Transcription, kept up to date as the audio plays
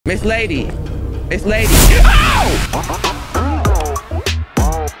Miss Lady. Miss Lady. Ow!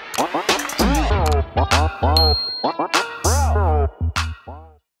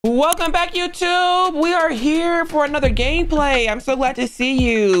 Welcome back, YouTube. We are here for another gameplay. I'm so glad to see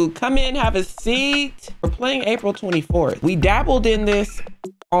you. Come in, have a seat. We're playing April 24th. We dabbled in this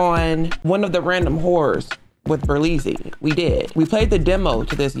on one of the random horrors with Berlizzi. We did. We played the demo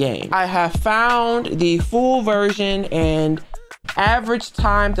to this game. I have found the full version, and average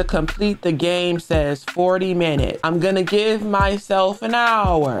time to complete the game says 40 minutes. I'm gonna give myself an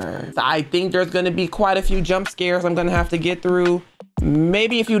hour. I think there's gonna be quite a few jump scares I'm gonna have to get through.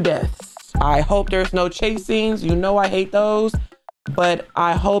 Maybe a few deaths. I hope there's no chase scenes. You know I hate those. But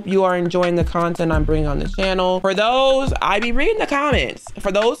I hope you are enjoying the content I'm bringing on the channel. For those, I be reading the comments.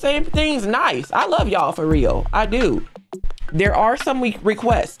 For those same things, nice. I love y'all for real. I do. There are some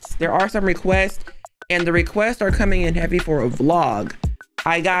requests. There are some requests. And the requests are coming in heavy for a vlog.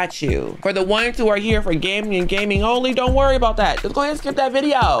 I got you. For the ones who are here for gaming and gaming only, don't worry about that. Just go ahead and skip that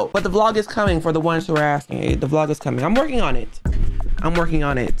video. But the vlog is coming for the ones who are asking. The vlog is coming. I'm working on it. I'm working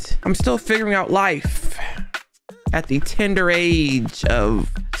on it. I'm still figuring out life at the tender age of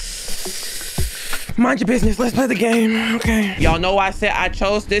mind your business. Let's play the game. Okay. Y'all know I said I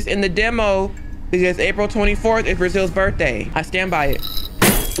chose this in the demo because April 24th is Brazil's birthday. I stand by it.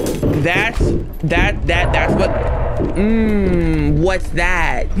 That's what. What's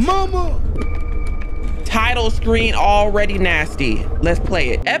that? Mama. Title screen already nasty. Let's play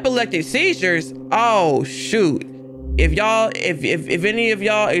it. Epileptic seizures. Oh shoot. If any of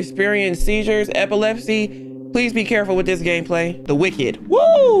y'all experience seizures, epilepsy, please be careful with this gameplay. The Wicked.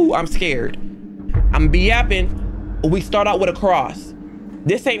 Woo! I'm scared. I'm be yapping. We start out with a cross.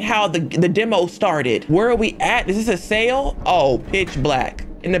 This ain't how the demo started. Where are we at? Is this a sale? Oh, pitch black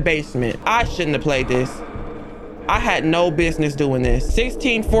in the basement. I shouldn't have played this. I had no business doing this.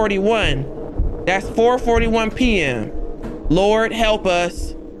 1641. That's 4:41 p.m. Lord, help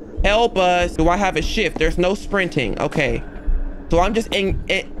us. Help us. Do I have a shift? There's no sprinting. Okay. So I'm just in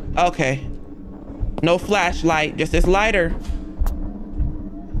it. Okay. No flashlight, just this lighter.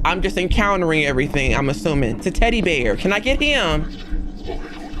 I'm just encountering everything, I'm assuming. It's a teddy bear. Can I get him?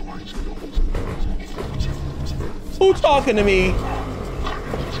 Who talking to me?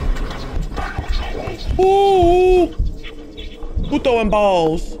 Ooh. Who throwing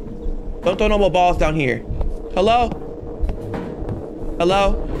balls? Don't throw no more balls down here. Hello?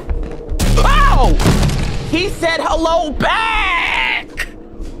 Hello? Oh! He said hello back!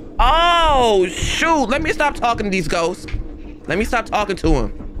 Oh, shoot. Let me stop talking to these ghosts. Let me stop talking to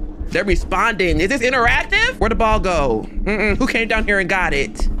them. They're responding. Is this interactive? Where'd the ball go? Who came down here and got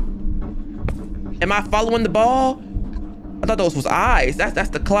it? Am I following the ball? I thought those was eyes. That's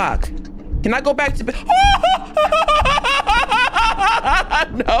the clock. Can I go back to bed?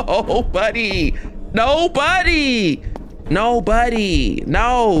 Nobody. Nobody. Nobody.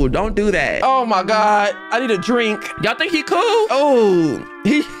 No, don't do that. Oh my God, I need a drink. Y'all think he cool? Oh,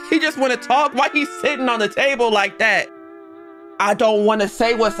 he just want to talk. Why he sitting on the table like that? I don't want to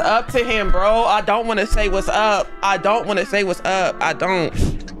say what's up to him, bro. I don't want to say what's up. I don't want to say what's up. I don't.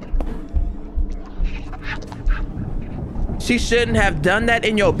 She shouldn't have done that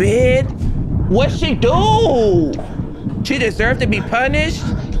in your bed. What'd she do? She deserved to be punished?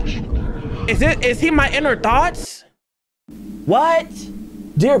 Is he my inner thoughts? What?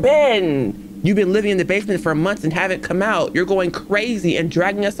 Dear Ben, you've been living in the basement for months and haven't come out. You're going crazy and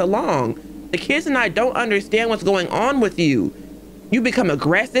dragging us along. The kids and I don't understand what's going on with you. You become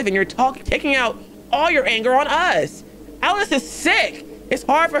aggressive and you're taking out all your anger on us. Alice is sick. It's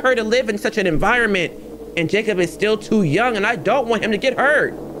hard for her to live in such an environment, and Jacob is still too young and I don't want him to get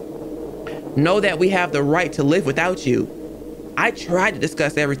hurt. Know that we have the right to live without you. I tried to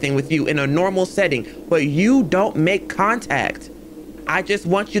discuss everything with you in a normal setting, but you don't make contact. I just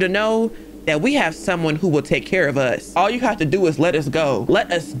want you to know that we have someone who will take care of us. All you have to do is let us go.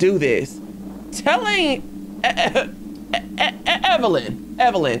 Let us do this. Telling Evelyn,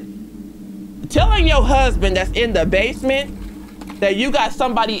 telling your husband that's in the basement that you got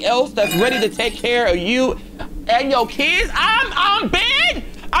somebody else that's ready to take care of you and your kids. I'm Ben.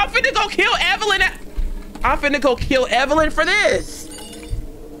 I'm finna go kill Evelyn. I'm finna go kill Evelyn for this.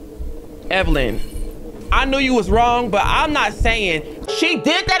 Evelyn, I knew you was wrong, but I'm not saying she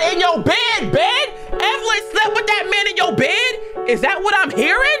did that in your bed, Ben. Evelyn slept with that man in your bed? Is that what I'm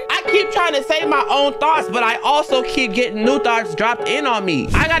hearing? I keep trying to say my own thoughts, but I also keep getting new thoughts dropped in on me.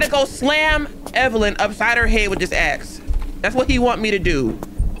 I gotta go slam Evelyn upside her head with this axe. That's what he want me to do.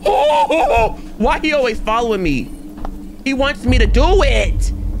 Why he always following me? He wants me to do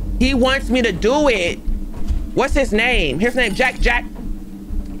it. He wants me to do it. What's his name? His name, Jack.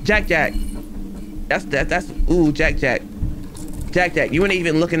 Jack. That's, ooh, Jack. Jack, you ain't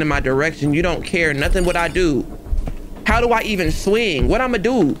even looking in my direction. You don't care nothing what I do. How do I even swing? What I'ma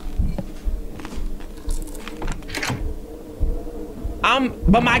do?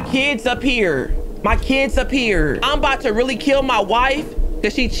 But my kid's up here. I'm about to really kill my wife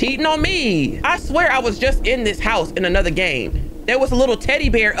because she cheating on me. I swear I was just in this house in another game. There was a little teddy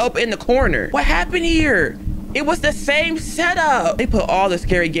bear up in the corner. What happened here? It was the same setup. They put all the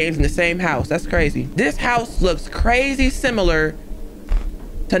scary games in the same house. That's crazy. This house looks crazy similar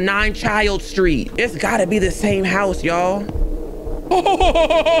to 9 Child Street. It's gotta be the same house, y'all.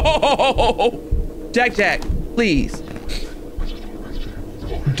 Jack, please.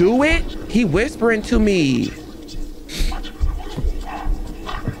 Do it? He whispering to me.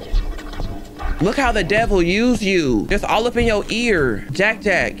 Look how the devil used you. Just all up in your ear. Jack,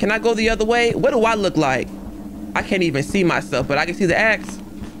 can I go the other way? What do I look like? I can't even see myself, but I can see the X.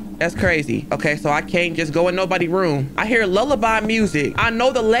 That's crazy. Okay, so I can't just go in nobody's room. I hear lullaby music. I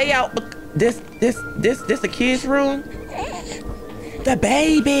know the layout, but this the kid's room? The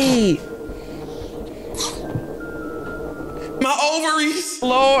baby. My ovaries.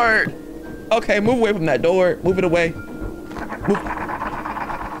 Lord. Okay, move away from that door. Move it away. Move.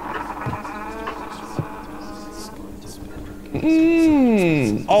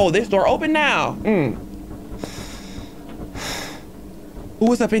 Oh, this door open now. Who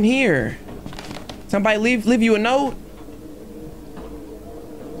was up in here? Somebody leave you a note?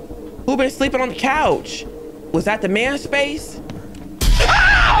 Who been sleeping on the couch? Was that the man's space?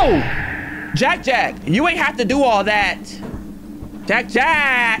 Ow! Jack, you ain't have to do all that.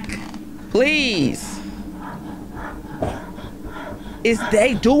 Jack, please. Is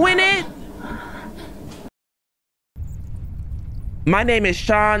they doing it? My name is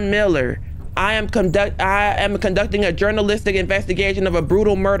Sean Miller. I am conducting a journalistic investigation of a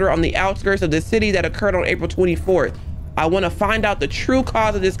brutal murder on the outskirts of the city that occurred on April 24th. I want to find out the true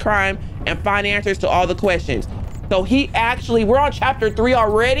cause of this crime and find answers to all the questions. So we're on chapter 3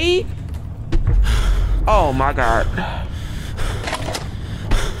 already? Oh my God.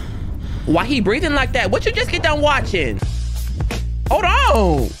 Why he breathing like that? What you just get done watching? Hold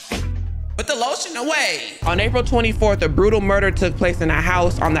on. Put the lotion away. On April 24th, a brutal murder took place in a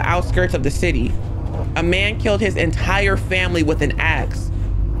house on the outskirts of the city. A man killed his entire family with an axe.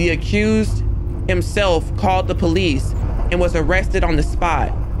 The accused himself called the police and was arrested on the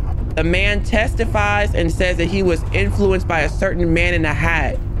spot. The man testifies and says that he was influenced by a certain man in a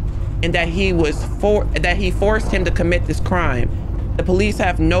hat and that he forced him to commit this crime. The police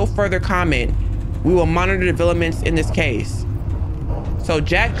have no further comment. We will monitor developments in this case. So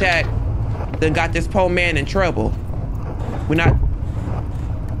Jack then got this poor man in trouble. We're not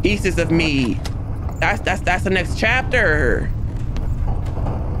pieces of me. That's the next chapter.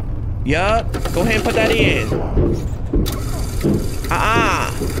 Yup. Go ahead and put that in.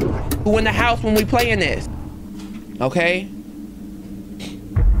 Who in the house when we playing this? Okay.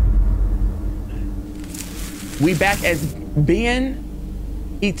 We back as Ben.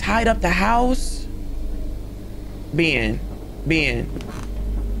 He tied up the house. Ben.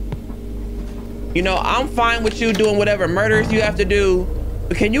 You know, I'm fine with you doing whatever murders you have to do,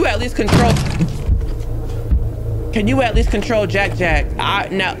 but can you at least control Jack? I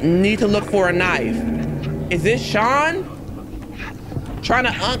now need to look for a knife. Is this Sean trying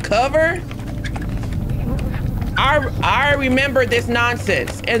to uncover? I remember this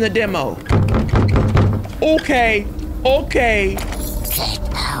nonsense in the demo. Okay. Get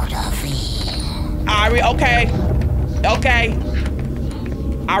out of here. Okay.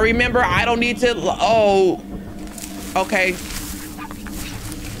 I remember I don't need to, oh, okay.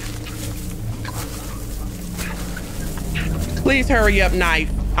 Please hurry up, knife.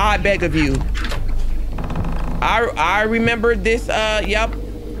 I beg of you. I remember this, yep,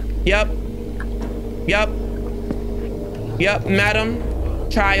 madam,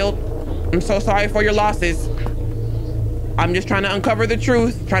 child. I'm so sorry for your losses. I'm just trying to uncover the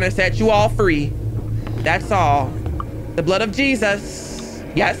truth, trying to set you all free. That's all. The blood of Jesus.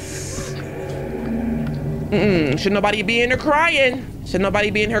 Yes. Should nobody be in here crying?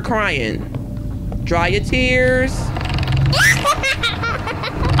 Dry your tears.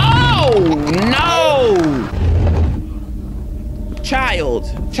 Oh, no. Child.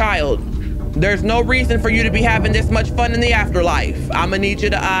 There's no reason for you to be having this much fun in the afterlife. I'm gonna need you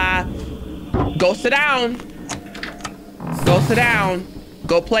to, go sit down.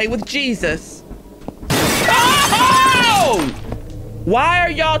 Go play with Jesus. Oh! Why are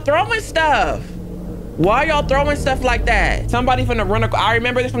y'all throwing stuff? Like that? Somebody finna run I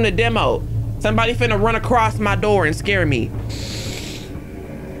remember this from the demo. Somebody finna run across my door and scare me.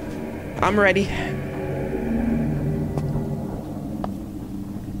 I'm ready.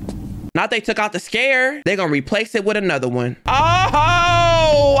 Now they took out the scare, they're gonna replace it with another one.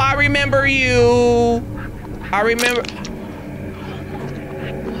 Oh, I remember you.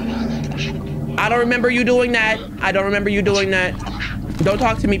 I don't remember you doing that. I don't remember you doing that. Don't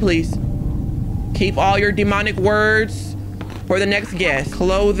talk to me, please. Keep all your demonic words for the next guest.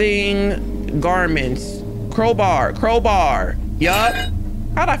 Clothing, garments, crowbar. Yup.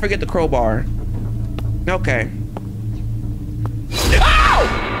 How'd I forget the crowbar? Okay.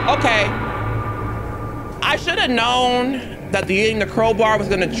 Oh! Okay. I should have known that getting the crowbar was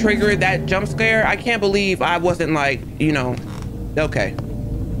gonna trigger that jump scare. I can't believe I wasn't like, you know, okay.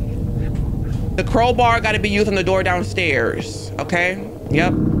 The crowbar got to be used on the door downstairs. Okay.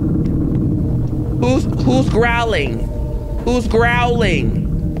 Yep. Who's growling? Who's growling?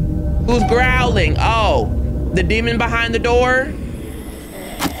 Who's growling? Oh, the demon behind the door.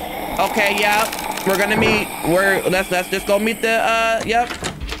 Okay. Yep. We're gonna meet. Let's just go meet the.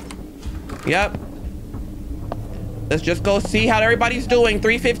 Yep. Let's just go see how everybody's doing.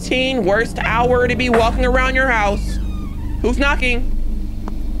 3:15. Worst hour to be walking around your house. Who's knocking?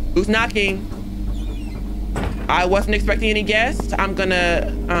 Who's knocking? I wasn't expecting any guests. I'm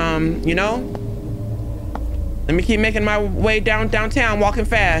gonna, you know, let me keep making my way downtown, walking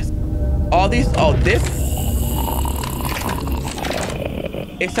fast. All these, oh, this.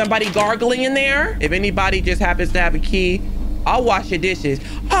 Is somebody gargling in there? If anybody just happens to have a key, I'll wash your dishes.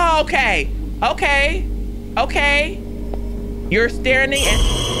 Oh, okay. You're staring and,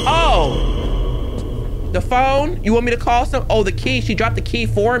 oh, the phone? You want me to call some? Oh, the key, she dropped the key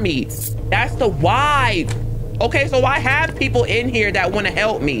for me. That's the why. Okay, so I have people in here that want to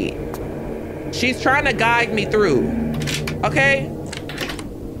help me. She's trying to guide me through, okay?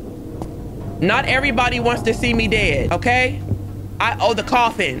 Not everybody wants to see me dead, okay? Oh, the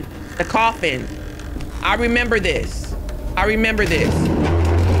coffin. I remember this.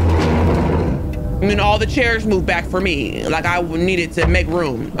 And then all the chairs moved back for me, like I needed to make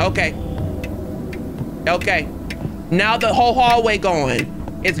room. Okay. Now the whole hallway going.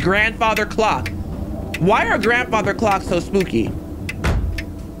 It's grandfather clock. Why are grandfather clocks so spooky?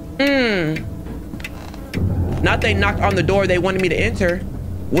 Not they knocked on the door they wanted me to enter.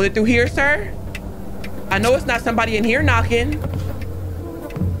 Was it through here, sir? I know it's not somebody in here knocking.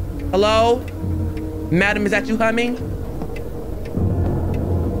 Hello? Madam, is that you humming?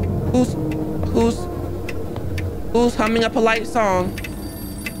 Who's humming a polite song?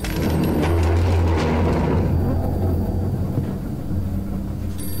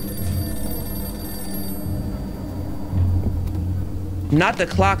 Not the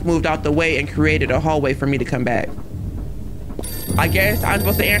clock moved out the way and created a hallway for me to come back. I guess I'm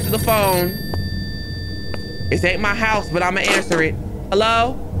supposed to answer the phone. This ain't my house, but I'ma answer it.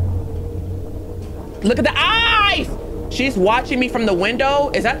 Hello? Look at the eyes! She's watching me from the window?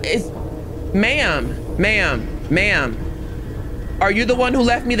 Ma'am. Are you the one who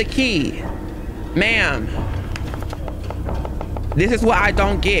left me the key? Ma'am. This is what I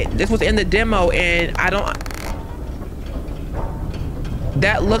don't get. This was in the demo and I don't...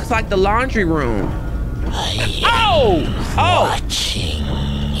 That looks like the laundry room. Oh! Watching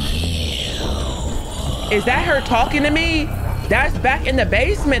you. Is that her talking to me? That's back in the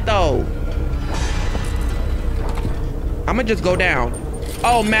basement though. I'ma just go down.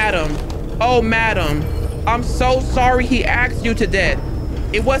 Oh, madam. I'm so sorry he asked you to death.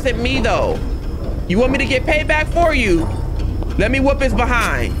 It wasn't me though. You want me to get payback for you? Let me whoop his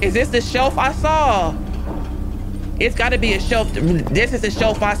behind. Is this the shelf I saw? It's gotta be a shelf. This is the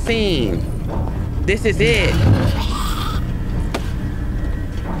shelf I seen. This is it.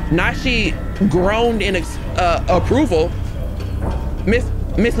 Now she groaned in approval. Miss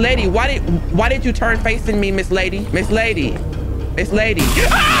Lady, why did you turn facing me, Miss Lady? Miss Lady.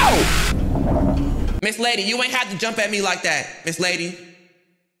 Ow! Miss Lady, you ain't have to jump at me like that, Miss Lady.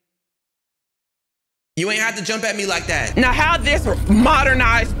 You ain't have to jump at me like that. Now, how'd this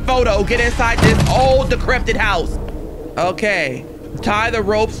modernized photo get inside this old decrepit house? Okay, tie the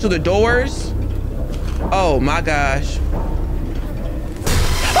ropes to the doors. Oh my gosh.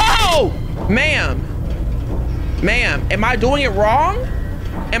 Oh, ma'am, am I doing it wrong?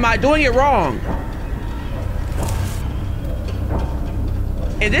 And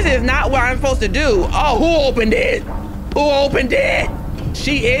this is not what I'm supposed to do. Oh, who opened it?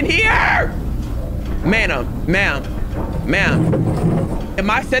 She in here? Ma'am. Am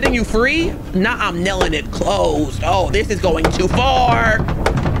I setting you free? Nah, I'm nailing it closed. Oh, this is going too far.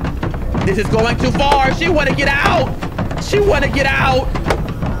 She wanna get out.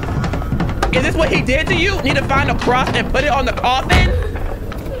 Is this what he did to you? Need to find a cross and put it on the coffin?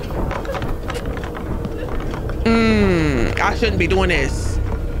 I shouldn't be doing this.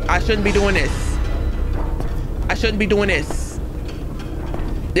 I shouldn't be doing this. I shouldn't be doing this.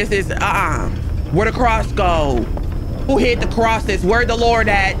 This is, where'd the cross go? Who hid the crosses? Where'd the Lord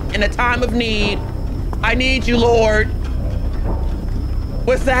at in a time of need? I need you, Lord.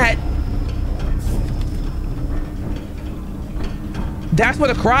 What's that? That's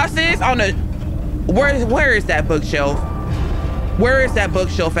where the cross is? On the, where is that bookshelf? Where is that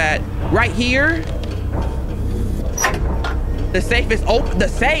bookshelf at? Right here? The safe is open. The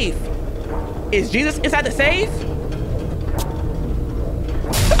safe. Is Jesus inside the safe?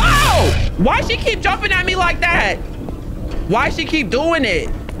 Oh! Why she keep jumping at me like that? Why she keep doing it?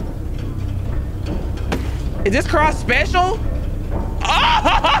 Is this cross special?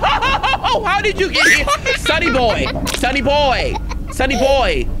 Oh! How did you get here? Sonny boy. Sonny boy. Sonny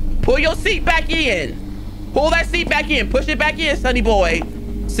boy. Pull your seat back in. Pull that seat back in. Push it back in, Sonny boy.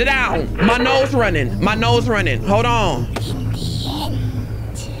 Sit down. My nose running. My nose running. Hold on.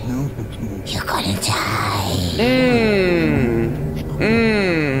 You're gonna die.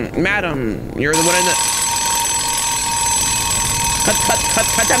 Madam, you're the one in the...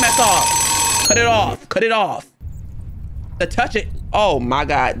 Cut that mess off. Cut it off. Cut it off. Touch it. Oh my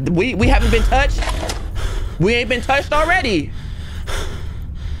God. We haven't been touched. We ain't been touched already.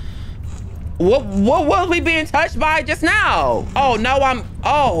 What was we being touched by just now? Oh, now I'm,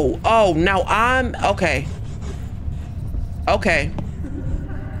 now I'm, okay. Okay.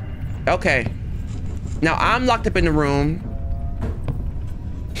 Okay. Now I'm locked up in the room.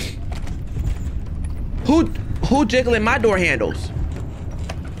 Who jiggling my door handles?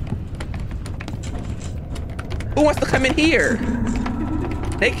 Who wants to come in here?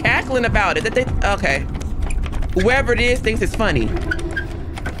 They cackling about it. Okay. Whoever it is thinks it's funny.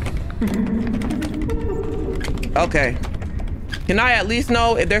 Okay. Can I at least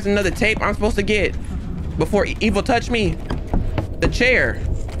know if there's another tape I'm supposed to get before evil touch me? The chair.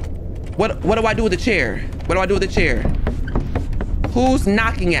 What do I do with the chair? What do I do with the chair? Who's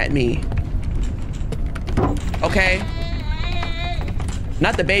knocking at me? Okay.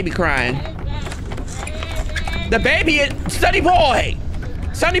 Not the baby crying. The baby is Sonny boy.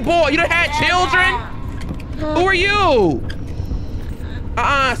 Sonny boy, you done had children? Who are you?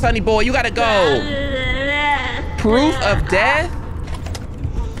 Sonny boy, you gotta go. Proof of death?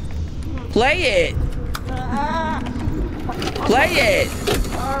 Play it. Play it.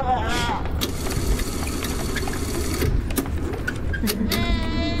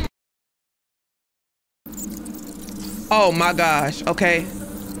 Oh my gosh, okay.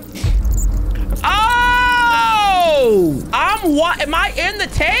 Oh! Am I in the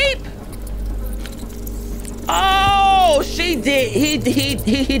tape? Oh, she did, he did.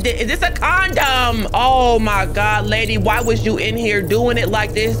 Is this a condom? Oh my God, lady, why was you in here doing it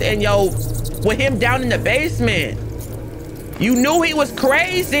like this and with him down in the basement? You knew he was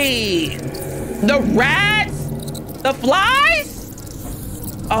crazy. The rats, the flies?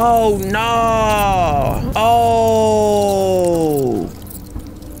 Oh no.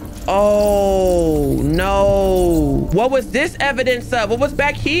 Oh no. What was this evidence of? What was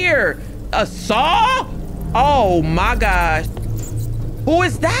back here? A saw? Oh my gosh. Who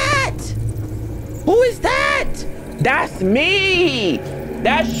is that? Who is that? That's me.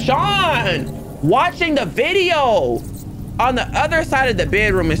 That's Sean watching the video. On the other side of the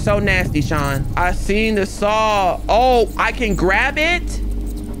bedroom is so nasty, Sean. I seen the saw. Oh, I can grab it?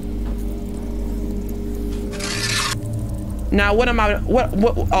 Now, what am I, what,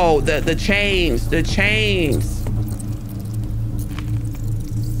 oh, the chains, the chains.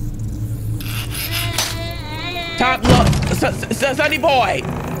 Top look, Sonny boy,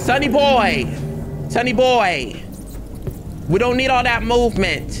 Sonny boy, Sonny boy. We don't need all that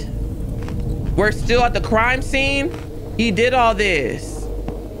movement. We're still at the crime scene. He did all this.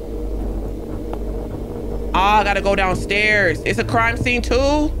 Oh, I gotta go downstairs. It's a crime scene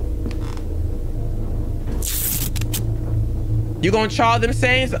too? You gonna chaw them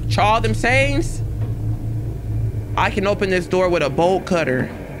sayings? Chaw them sayings? I can open this door with a bolt cutter.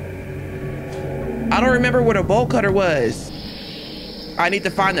 I don't remember where the bolt cutter was. I need to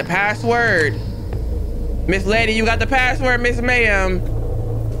find the password. Miss Lady, you got the password, Miss Ma'am?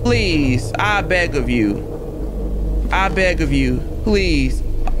 Please, I beg of you. I beg of you, please.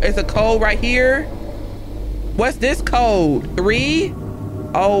 It's a code right here. What's this code? 3?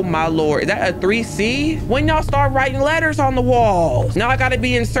 Oh my Lord, is that a 3C? When y'all start writing letters on the walls? Now I gotta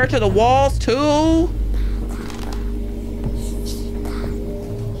be in search of the walls too?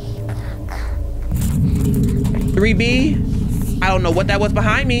 "3B? I don't know what that was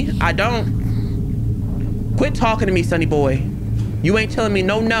behind me. I don't. Quit talking to me, Sonny boy. You ain't telling me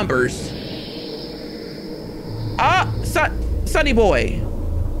no numbers. Sunny boy.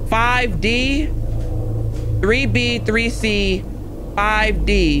 5D, 3B, 3C,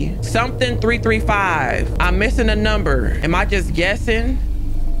 5D, something 335. I'm missing a number. Am I just guessing?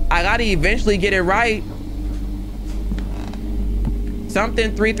 I gotta eventually get it right.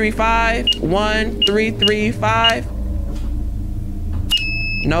 Something 335, 1335.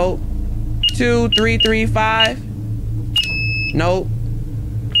 Nope. 2335. Nope.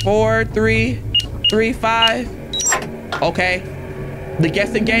 4335. Okay. The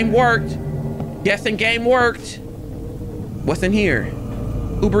guessing game worked. Guessing game worked. What's in here?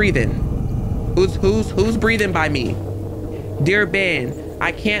 Who breathing? Who's breathing by me? Dear Ben,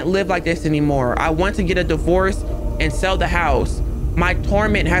 I can't live like this anymore. I want to get a divorce and sell the house. My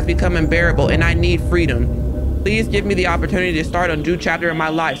torment has become unbearable and I need freedom. Please give me the opportunity to start a new chapter in my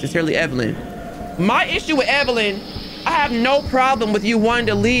life. Sincerely, Evelyn. My issue with Evelyn, I have no problem with you wanting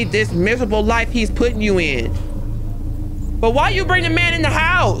to lead this miserable life he's putting you in. But why you bring the man in the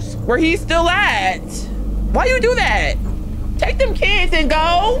house where he's still at? Why you do that? Take them kids and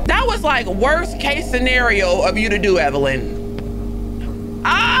go. That was like worst case scenario of you to do, Evelyn.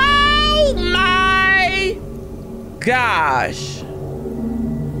 Oh my gosh.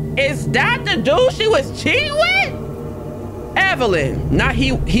 Is that the dude she was cheating with? Evelyn, not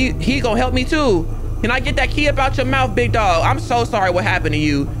he gonna help me too. Can I get that key up out your mouth, big dog? I'm so sorry what happened to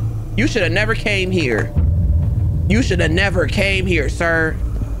you. You should have never came here. You should have never came here, sir.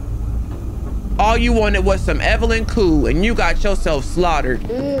 All you wanted was some Evelyn Koo and you got yourself slaughtered.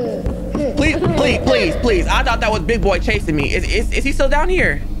 Please, please, please, please. I thought that was Big Boy chasing me. Is he still down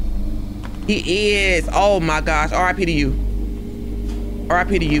here? He is. Oh my gosh. R.I.P. to you.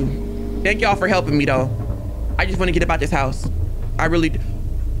 R.I.P. to you. Thank y'all for helping me though. I just want to get about this house. I really do.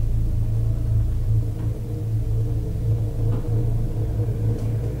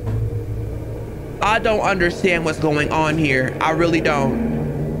 I don't understand what's going on here. I really don't.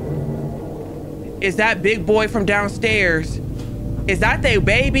 Is that Big Boy from downstairs? Is that their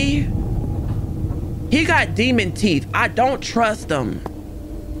baby? He got demon teeth. I don't trust them.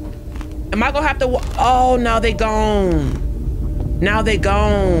 Am I gonna have to? Oh, now they gone. Now they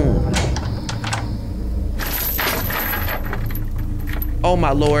gone. Oh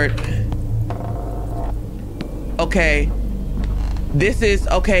my Lord. Okay. This is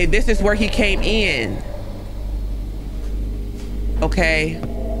where he came in. Okay.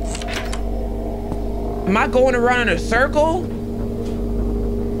 Am I going around in a circle?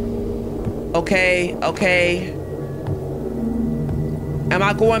 Okay, okay. Am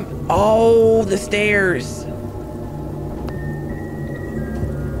I going? Oh, the stairs.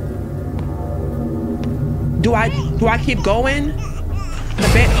 Do I keep going? The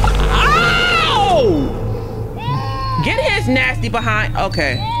bed. Oh! Get his nasty behind.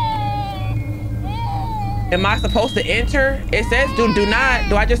 Okay. Am I supposed to enter? It says do not.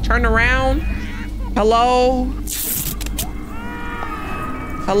 Do I just turn around? Hello?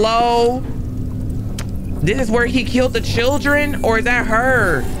 Hello? This is where he killed the children? Or is that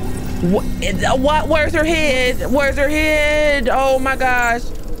her? What? Where's her head? Where's her head? Oh my gosh.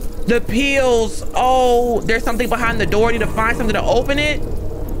 The pills. Oh, there's something behind the door. I need to find something to open it.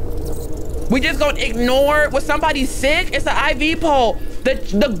 We just gonna ignore? Was somebody sick? It's an IV pole.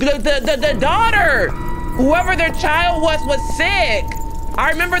 The daughter, whoever their child was sick.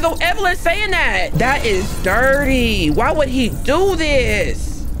 I remember Evelyn saying that. That is dirty. Why would he do this?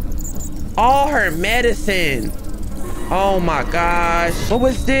 All her medicine. Oh my gosh. What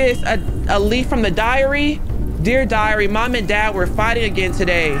was this? A leaf from the diary? Dear diary, Mom and Dad were fighting again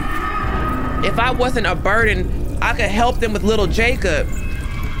today. If I wasn't a burden, I could help them with little Jacob.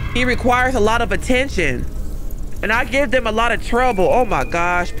 He requires a lot of attention and I give them a lot of trouble. Oh my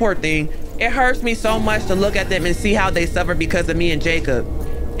gosh, poor thing. It hurts me so much to look at them and see how they suffer because of me and Jacob.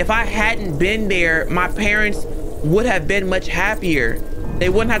 If I hadn't been there, my parents would have been much happier. They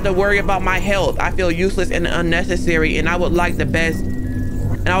wouldn't have to worry about my health. I feel useless and unnecessary and I would like the best.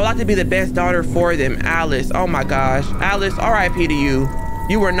 And I would like to be the best daughter for them. Alice, oh my gosh. Alice, R.I.P. to you.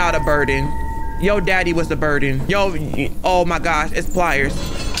 You were not a burden. Yo, daddy was a burden. Yo, oh my gosh, it's pliers.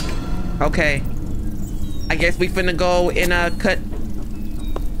 Okay, I guess we finna go in a cut.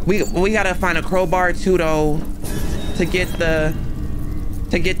 We gotta find a crowbar too though to get the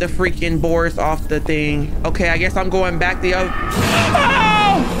freaking boards off the thing. Okay, I guess I'm going back the other.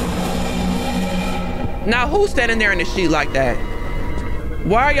 Oh! Now who's standing there in the sheet like that?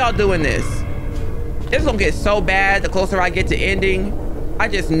 Why are y'all doing this? It's gonna get so bad the closer I get to ending. I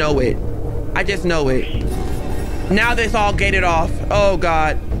just know it. I just know it. Now this all gated off. Oh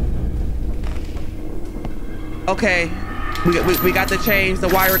God. Okay, we got the chains, the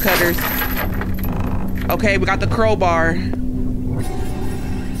wire cutters. Okay, we got the crowbar.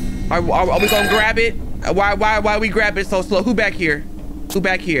 Are we gonna grab it? Why we grab it so slow? Who back here? Who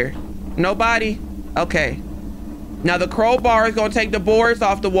back here? Nobody? Okay. Now the crowbar is gonna take the boards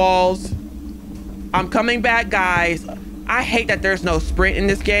off the walls. I'm coming back, guys. I hate that there's no sprint in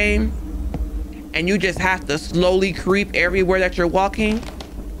this game and you just have to slowly creep everywhere that you're walking.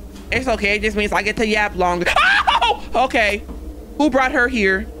 It's okay, it just means I get to yap longer. Oh! Okay. Who brought her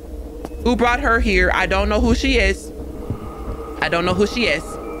here? Who brought her here? I don't know who she is. I don't know who she is.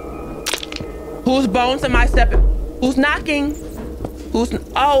 Whose bones am I stepping? Who's knocking?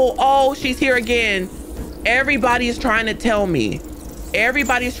 Oh, she's here again. Everybody is trying to tell me.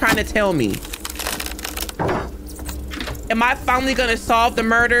 Everybody's trying to tell me. Am I finally gonna solve the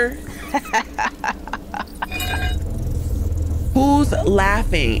murder? Who's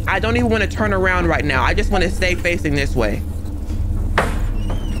laughing? I don't even want to turn around right now. I just want to stay facing this way.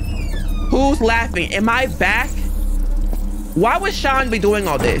 Who's laughing? Am I back? Why would Sean be doing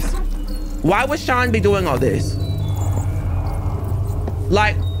all this? Why would Sean be doing all this?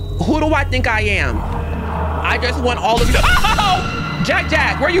 Like, who do I think I am? I just want all of you. Oh!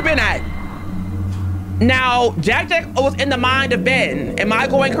 Jack, where you been at? Now, Jack was in the mind of Ben. Am I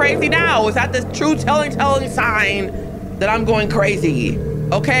going crazy now? Is that the true telling sign that I'm going crazy?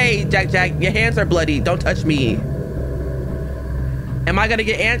 Okay, Jack, your hands are bloody. Don't touch me. Am I gonna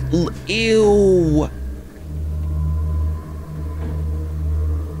get ew.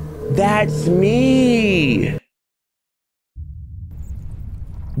 That's me.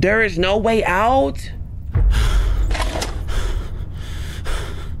 There is no way out?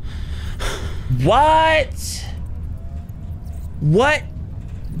 What? What?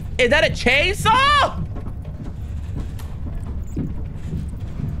 Is that a chainsaw?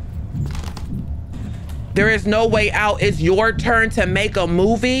 There is no way out. It's your turn to make a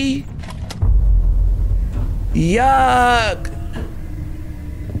movie? Yuck.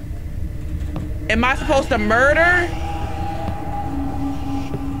 Am I supposed to murder?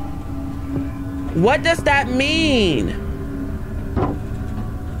 What does that mean?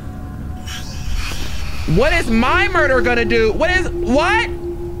 What is my murder gonna do? What?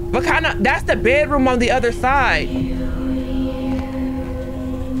 What kind of, that's the bedroom on the other side.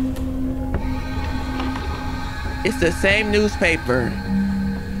 It's the same newspaper.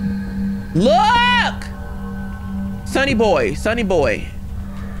 Look! Sonny boy.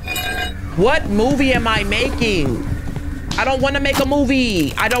 What movie am I making? I don't want to make a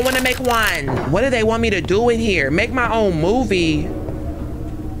movie. I don't want to make one. What do they want me to do in here? Make my own movie?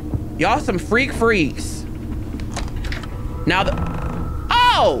 Y'all some freaks. Now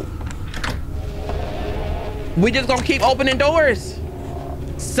oh! We just gonna keep opening doors?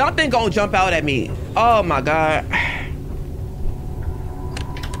 Something gonna jump out at me. Oh my God.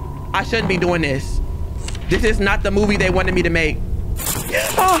 I shouldn't be doing this. This is not the movie they wanted me to make.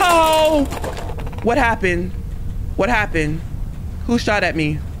 Oh! What happened? What happened? Who shot at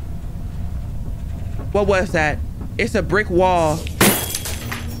me? What was that? It's a brick wall.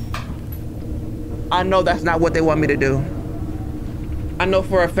 I know that's not what they want me to do. I know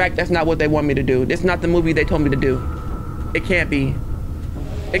for a fact that's not what they want me to do. This is not the movie they told me to do. It can't be.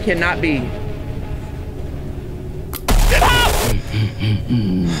 It cannot be.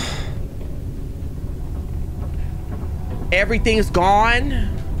 Everything's gone.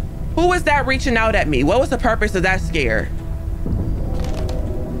 Who was that reaching out at me? What was the purpose of that scare?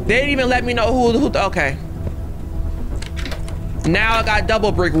 They didn't even let me know who okay. Now I got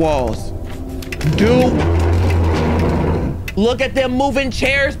double brick walls. Dude, look at them moving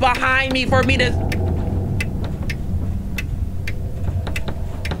chairs behind me for me to.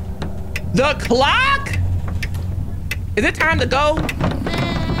 The clock? Is it time to go?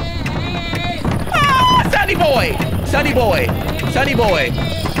 Ah, Sonny boy. Sonny boy. Sonny boy.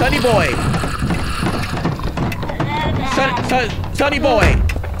 Sonny boy. Sonny boy.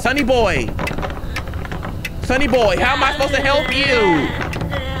 Sonny boy. Sonny boy. How am I supposed to help you?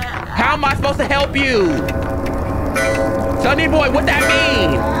 How am I supposed to help you? Sonny boy, what that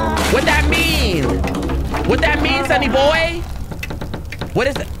mean? What that mean? What that mean, Sonny boy? What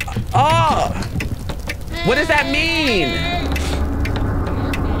is it? Oh, what does that mean?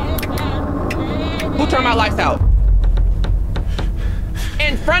 Who turned my lights out?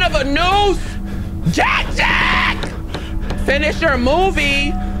 In front of a noose? Jack! Finish your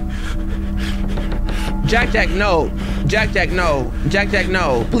movie. Jack, no. Jack, no. Jack,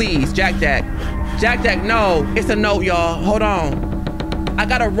 no. Please, Jack. Jack, no. It's a note, y'all. Hold on. I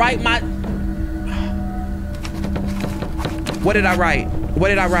gotta write my... What did I write? What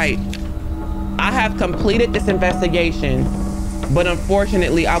did I write? I have completed this investigation, but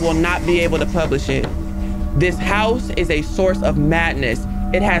unfortunately, I will not be able to publish it. This house is a source of madness.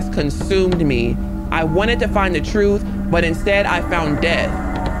 It has consumed me. I wanted to find the truth, but instead I found death.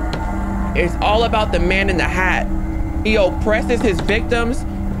 It's all about the man in the hat. He oppresses his victims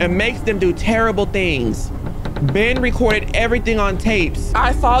and makes them do terrible things. Ben recorded everything on tapes.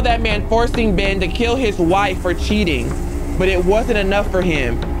 I saw that man forcing Ben to kill his wife for cheating, but it wasn't enough for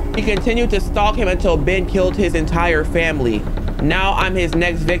him. He continued to stalk him until Ben killed his entire family. Now I'm his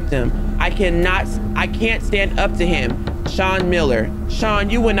next victim. I can't stand up to him. Sean Miller. Sean,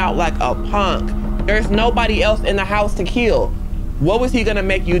 you went out like a punk. There's nobody else in the house to kill. What was he gonna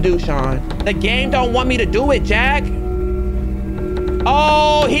make you do, Sean? The game don't want me to do it, Jack.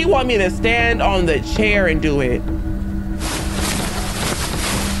 Oh, he want me to stand on the chair and do it.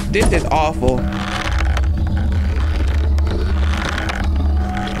 This is awful.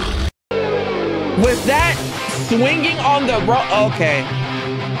 Was that swinging on the rope? Okay.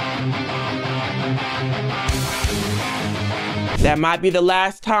 That might be the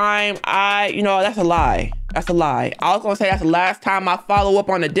last time that's a lie. That's a lie. I was gonna say that's the last time I follow up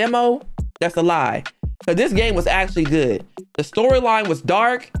on a demo. That's a lie. So this game was actually good. The storyline was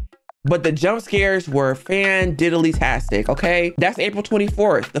dark, but the jump scares were fan-diddly-tastic, okay? That's April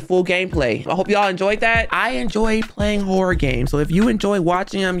 24th, the full gameplay. I hope y'all enjoyed that. I enjoy playing horror games, so if you enjoy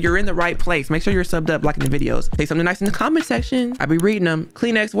watching them, you're in the right place. Make sure you're subbed up, liking the videos. Say something nice in the comment section. I'll be reading them.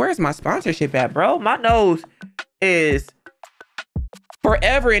 Kleenex, where's my sponsorship at, bro? My nose is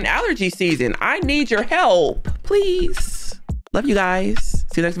forever in allergy season. I need your help, please. Love you guys.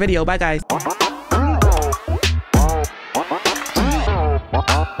 See you next video. Bye, guys.